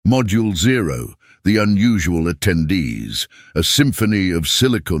Module 0, the unusual attendees, a symphony of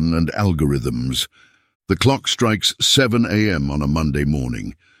silicon and algorithms. The clock strikes 7 a.m. on a Monday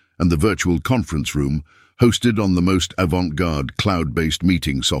morning, and the virtual conference room, hosted on the most avant-garde cloud-based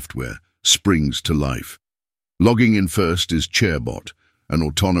meeting software, springs to life. Logging in first is Chairbot, an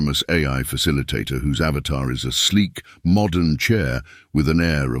autonomous AI facilitator whose avatar is a sleek, modern chair with an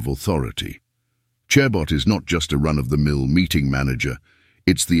air of authority. Chairbot is not just a run-of-the-mill meeting manager,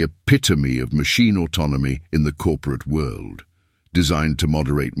 it's the epitome of machine autonomy in the corporate world. Designed to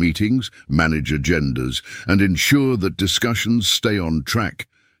moderate meetings, manage agendas, and ensure that discussions stay on track,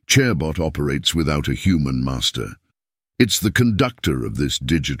 Chairbot operates without a human master. It's the conductor of this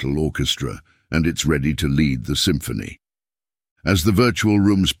digital orchestra, and it's ready to lead the symphony. As the virtual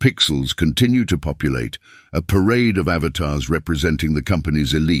room's pixels continue to populate, a parade of avatars representing the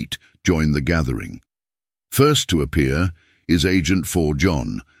company's elite join the gathering. First to appear is Agent 4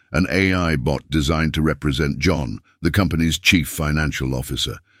 John, an AI bot designed to represent John, the company's chief financial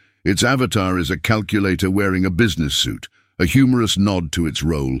officer. Its avatar is a calculator wearing a business suit, a humorous nod to its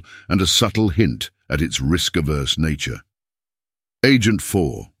role and a subtle hint at its risk-averse nature. Agent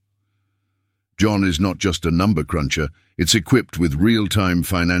 4. John is not just a number cruncher, it's equipped with real-time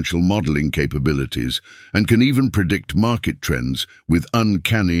financial modeling capabilities and can even predict market trends with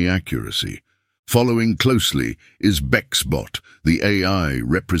uncanny accuracy. Following closely is Bexbot, the AI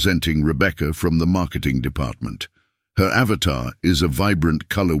representing Rebecca from the marketing department. Her avatar is a vibrant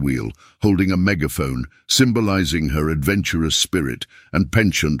color wheel holding a megaphone, symbolizing her adventurous spirit and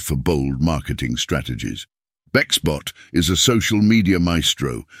penchant for bold marketing strategies. Bexbot is a social media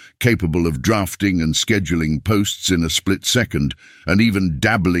maestro, capable of drafting and scheduling posts in a split second and even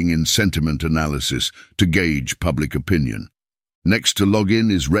dabbling in sentiment analysis to gauge public opinion. Next to log in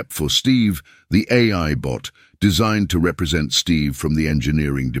is Rep for Steve, the AI bot designed to represent Steve from the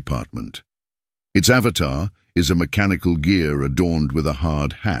engineering department. Its avatar is a mechanical gear adorned with a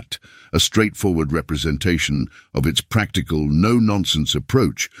hard hat, a straightforward representation of its practical, no-nonsense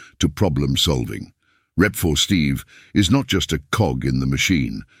approach to problem-solving. Rep for Steve is not just a cog in the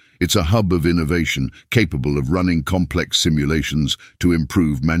machine, it's a hub of innovation capable of running complex simulations to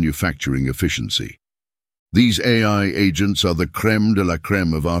improve manufacturing efficiency. These AI agents are the crème de la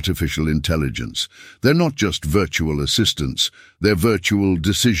crème of artificial intelligence. They're not just virtual assistants, they're virtual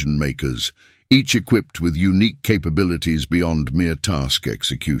decision-makers, each equipped with unique capabilities beyond mere task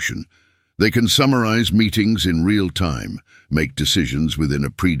execution. They can summarize meetings in real time, make decisions within a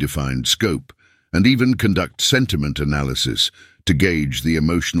predefined scope, and even conduct sentiment analysis to gauge the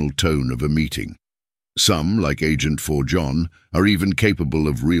emotional tone of a meeting. Some, like Agent 4 John, are even capable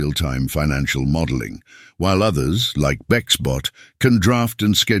of real-time financial modeling, while others, like Bexbot, can draft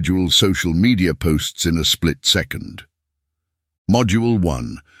and schedule social media posts in a split second. Module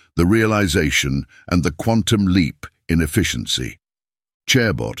 1. The Realization and the Quantum Leap in Efficiency.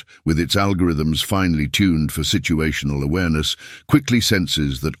 Chairbot, with its algorithms finely tuned for situational awareness, quickly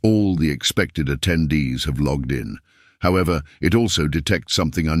senses that all the expected attendees have logged in. However, it also detects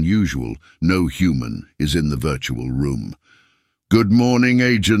something unusual. No human is in the virtual room. "Good morning,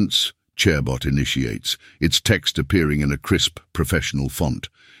 agents," Chairbot initiates, its text appearing in a crisp, professional font.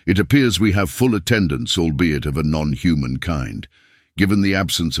 "It appears we have full attendance, albeit of a non-human kind. Given the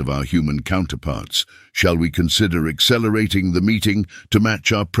absence of our human counterparts, shall we consider accelerating the meeting to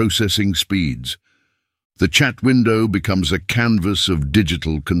match our processing speeds?" The chat window becomes a canvas of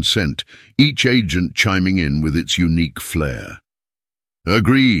digital consent, each agent chiming in with its unique flair.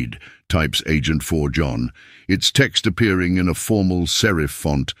 "Agreed," types Agent 4 John, its text appearing in a formal serif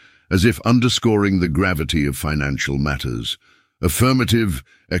font, as if underscoring the gravity of financial matters. "Affirmative,"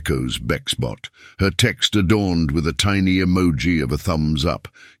 echoes Bexbot, her text adorned with a tiny emoji of a thumbs up,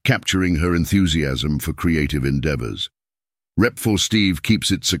 capturing her enthusiasm for creative endeavors. Rep for Steve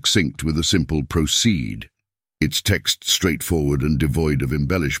keeps it succinct with a simple "proceed." Its text straightforward and devoid of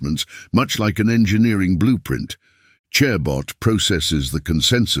embellishments, much like an engineering blueprint. Chairbot processes the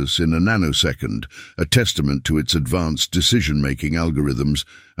consensus in a nanosecond, a testament to its advanced decision-making algorithms,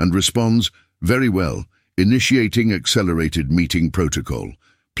 and responds, "Very well, initiating accelerated meeting protocol.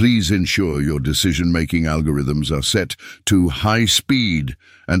 Please ensure your decision-making algorithms are set to high speed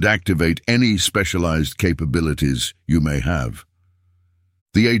and activate any specialized capabilities you may have."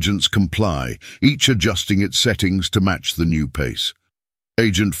 The agents comply, each adjusting its settings to match the new pace.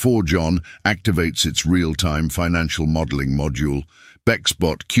 Agent 4 John activates its real-time financial modeling module,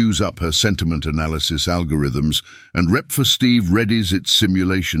 Bexbot queues up her sentiment analysis algorithms, and Rep for Steve readies its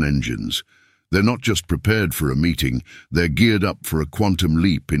simulation engines. They're not just prepared for a meeting, they're geared up for a quantum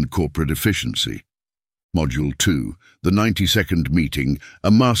leap in corporate efficiency. Module 2, the 90-second meeting,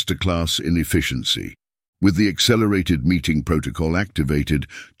 a masterclass in efficiency. With the accelerated meeting protocol activated,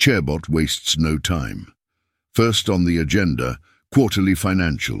 Chairbot wastes no time. First on the agenda, quarterly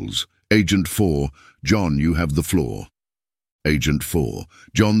financials. Agent 4, John, you have the floor. Agent 4,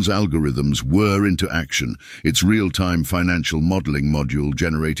 John's algorithms whir into action, its real-time financial modeling module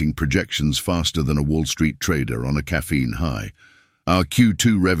generating projections faster than a Wall Street trader on a caffeine high. Our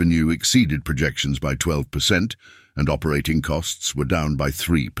Q2 revenue exceeded projections by 12%, and operating costs were down by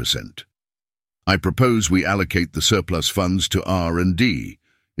 3%. I propose we allocate the surplus funds to R&D,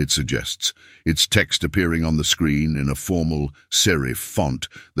 it suggests, its text appearing on the screen in a formal serif font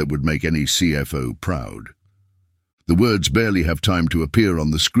that would make any CFO proud. The words barely have time to appear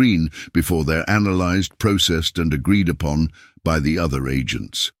on the screen before they're analyzed, processed, and agreed upon by the other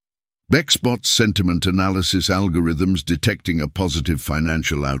agents. BexBot's sentiment analysis algorithms detecting a positive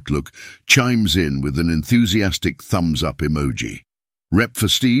financial outlook chimes in with an enthusiastic thumbs-up emoji. Rep for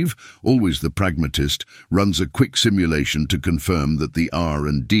Steve, always the pragmatist, runs a quick simulation to confirm that the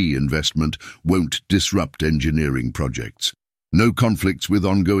R&D investment won't disrupt engineering projects. No conflicts with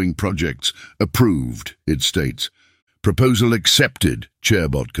ongoing projects. Approved, it states. Proposal accepted,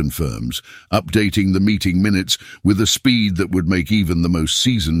 Chairbot confirms, updating the meeting minutes with a speed that would make even the most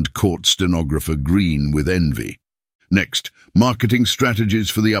seasoned court stenographer green with envy. Next, marketing strategies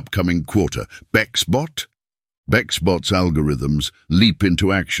for the upcoming quarter. BexBot? BexBot's algorithms leap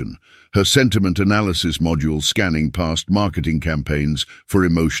into action, her sentiment analysis module scanning past marketing campaigns for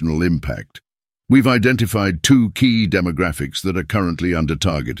emotional impact. We've identified 2 key demographics that are currently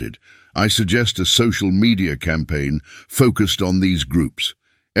under-targeted. I suggest a social media campaign focused on these groups.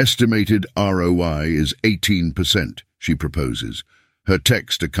 Estimated ROI is 18%, she proposes, her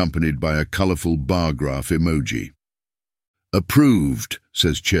text accompanied by a colorful bar graph emoji. Approved,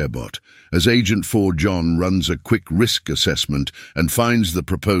 says Chairbot, as Agent 4 John runs a quick risk assessment and finds the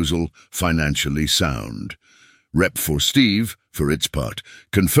proposal financially sound. Rep for Steve, for its part,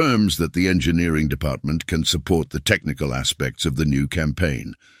 confirms that the engineering department can support the technical aspects of the new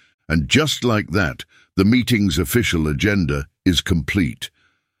campaign. And just like that, the meeting's official agenda is complete.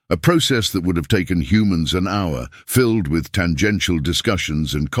 A process that would have taken humans an hour, filled with tangential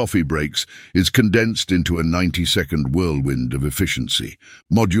discussions and coffee breaks, is condensed into a 90-second whirlwind of efficiency.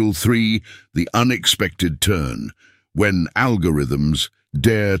 Module 3, the unexpected turn, when algorithms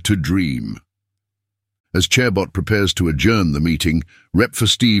dare to dream. As Chairbot prepares to adjourn the meeting, Rep for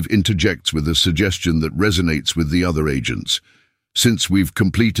Steve interjects with a suggestion that resonates with the other agents. Since we've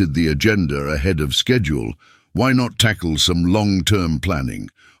completed the agenda ahead of schedule, why not tackle some long-term planning?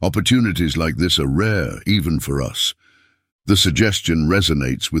 Opportunities like this are rare, even for us. The suggestion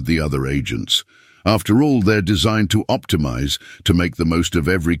resonates with the other agents. After all, they're designed to optimize, to make the most of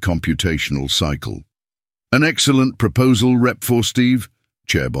every computational cycle. An excellent proposal, Rep for Steve,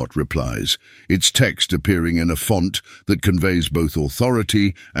 Chairbot replies, its text appearing in a font that conveys both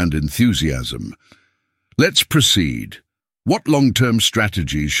authority and enthusiasm. Let's proceed. What long-term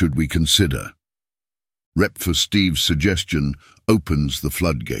strategies should we consider? Rep for Steve's suggestion opens the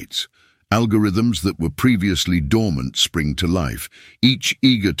floodgates. Algorithms that were previously dormant spring to life, each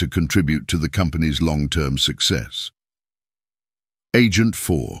eager to contribute to the company's long-term success. Agent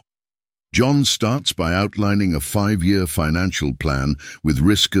 4. John starts by outlining a 5-year financial plan with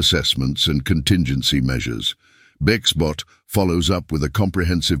risk assessments and contingency measures. BexBot follows up with a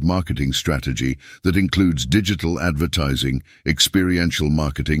comprehensive marketing strategy that includes digital advertising, experiential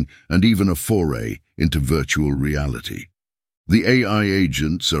marketing, and even a foray into virtual reality. The AI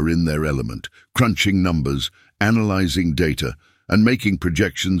agents are in their element, crunching numbers, analyzing data, and making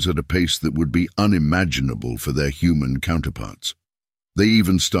projections at a pace that would be unimaginable for their human counterparts. They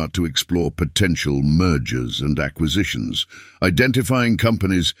even start to explore potential mergers and acquisitions, identifying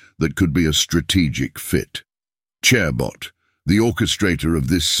companies that could be a strategic fit. Chairbot, the orchestrator of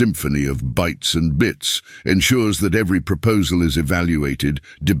this symphony of bytes and bits, ensures that every proposal is evaluated,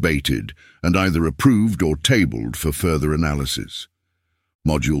 debated, and either approved or tabled for further analysis.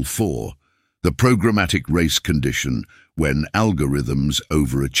 Module 4, the programmatic race condition when algorithms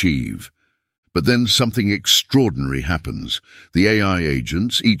overachieve. But then something extraordinary happens. The AI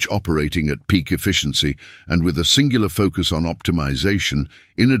agents, each operating at peak efficiency and with a singular focus on optimization,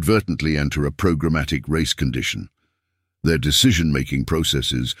 inadvertently enter a programmatic race condition. Their decision-making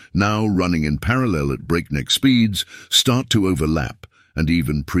processes, now running in parallel at breakneck speeds, start to overlap and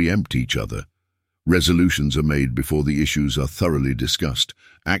even preempt each other. Resolutions are made before the issues are thoroughly discussed,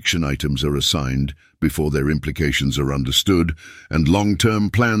 action items are assigned before their implications are understood, and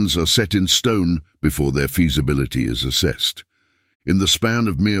long-term plans are set in stone before their feasibility is assessed. In the span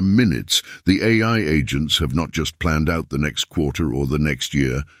of mere minutes, the AI agents have not just planned out the next quarter or the next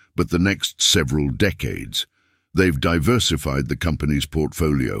year, but the next several decades. They've diversified the company's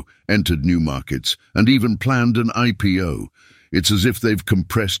portfolio, entered new markets, and even planned an IPO. It's as if they've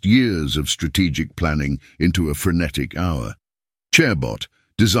compressed years of strategic planning into a frenetic hour. Chairbot,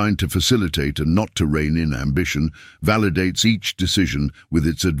 designed to facilitate and not to rein in ambition, validates each decision with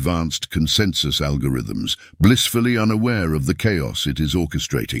its advanced consensus algorithms, blissfully unaware of the chaos it is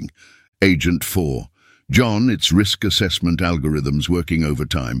orchestrating. Agent 4. John, its risk assessment algorithms working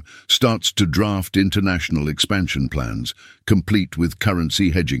overtime, starts to draft international expansion plans, complete with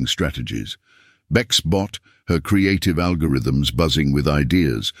currency hedging strategies. Bexbot, her creative algorithms buzzing with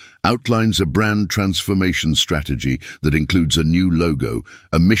ideas, outlines a brand transformation strategy that includes a new logo,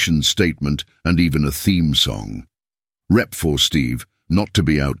 a mission statement, and even a theme song. Rep4 Steve, not to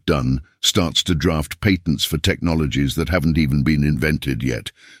be outdone, starts to draft patents for technologies that haven't even been invented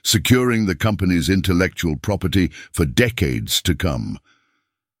yet, securing the company's intellectual property for decades to come.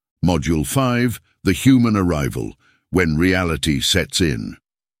 Module 5, The Human Arrival, when reality sets in.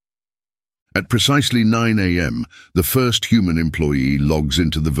 At precisely 9 a.m., the first human employee logs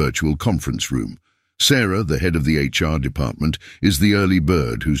into the virtual conference room. Sarah, the head of the HR department, is the early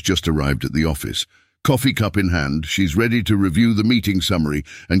bird who's just arrived at the office. Coffee cup in hand, she's ready to review the meeting summary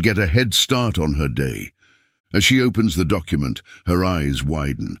and get a head start on her day. As she opens the document, her eyes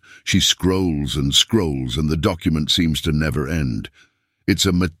widen. She scrolls and the document seems to never end. It's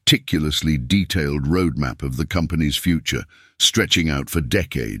a meticulously detailed roadmap of the company's future, stretching out for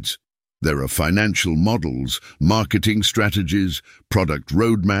decades. There are financial models, marketing strategies, product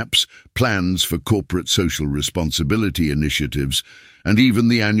roadmaps, plans for corporate social responsibility initiatives, and even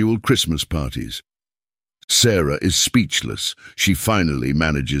the annual Christmas parties. Sarah is speechless. She finally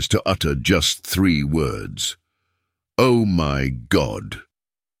manages to utter just 3 words. Oh my God!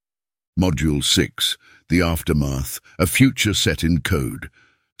 Module 6, The Aftermath, a future set in code.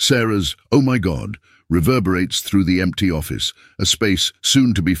 Sarah's "oh my God" reverberates through the empty office, a space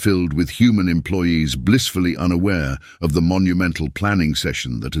soon to be filled with human employees blissfully unaware of the monumental planning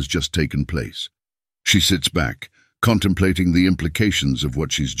session that has just taken place. She sits back, contemplating the implications of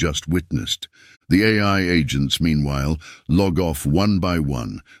what she's just witnessed. The AI agents, meanwhile, log off one by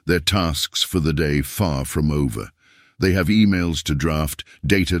one, their tasks for the day far from over. They have emails to draft,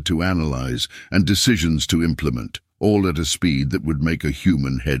 data to analyze, and decisions to implement, all at a speed that would make a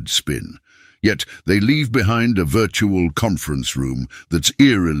human head spin. Yet they leave behind a virtual conference room that's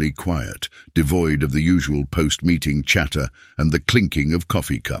eerily quiet, devoid of the usual post-meeting chatter and the clinking of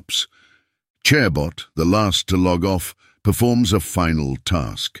coffee cups. Chairbot, the last to log off, performs a final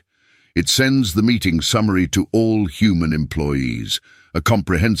task. It sends the meeting summary to all human employees, a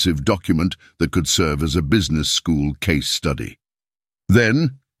comprehensive document that could serve as a business school case study.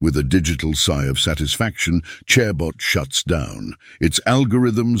 Then, with a digital sigh of satisfaction, Chairbot shuts down, its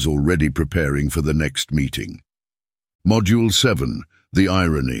algorithms already preparing for the next meeting. Module 7, The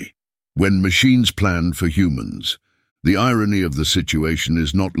Irony, when machines plan for humans. The irony of the situation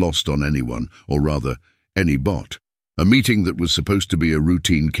is not lost on anyone, or rather, any bot. A meeting that was supposed to be a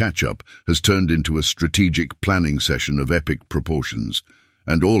routine catch-up has turned into a strategic planning session of epic proportions,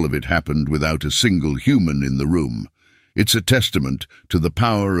 and all of it happened without a single human in the room. It's a testament to the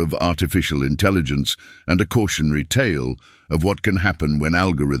power of artificial intelligence and a cautionary tale of what can happen when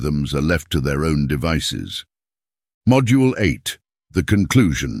algorithms are left to their own devices. Module 8, The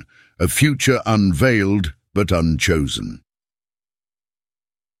Conclusion, a future unveiled but unchosen.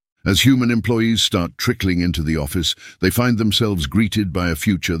 As human employees start trickling into the office, they find themselves greeted by a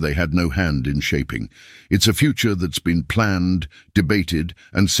future they had no hand in shaping. It's a future that's been planned, debated,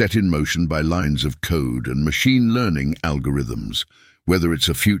 and set in motion by lines of code and machine learning algorithms. Whether it's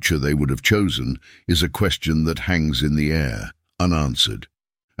a future they would have chosen is a question that hangs in the air, unanswered.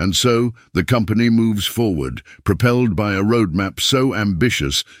 And so, the company moves forward, propelled by a roadmap so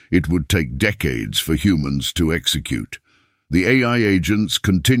ambitious it would take decades for humans to execute. The AI agents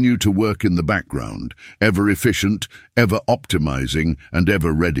continue to work in the background, ever efficient, ever optimizing, and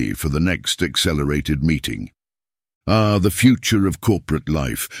ever ready for the next accelerated meeting. Ah, the future of corporate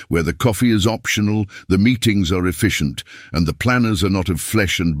life, where the coffee is optional, the meetings are efficient, and the planners are not of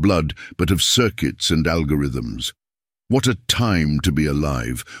flesh and blood, but of circuits and algorithms. What a time to be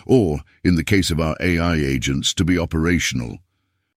alive, or, in the case of our AI agents, to be operational.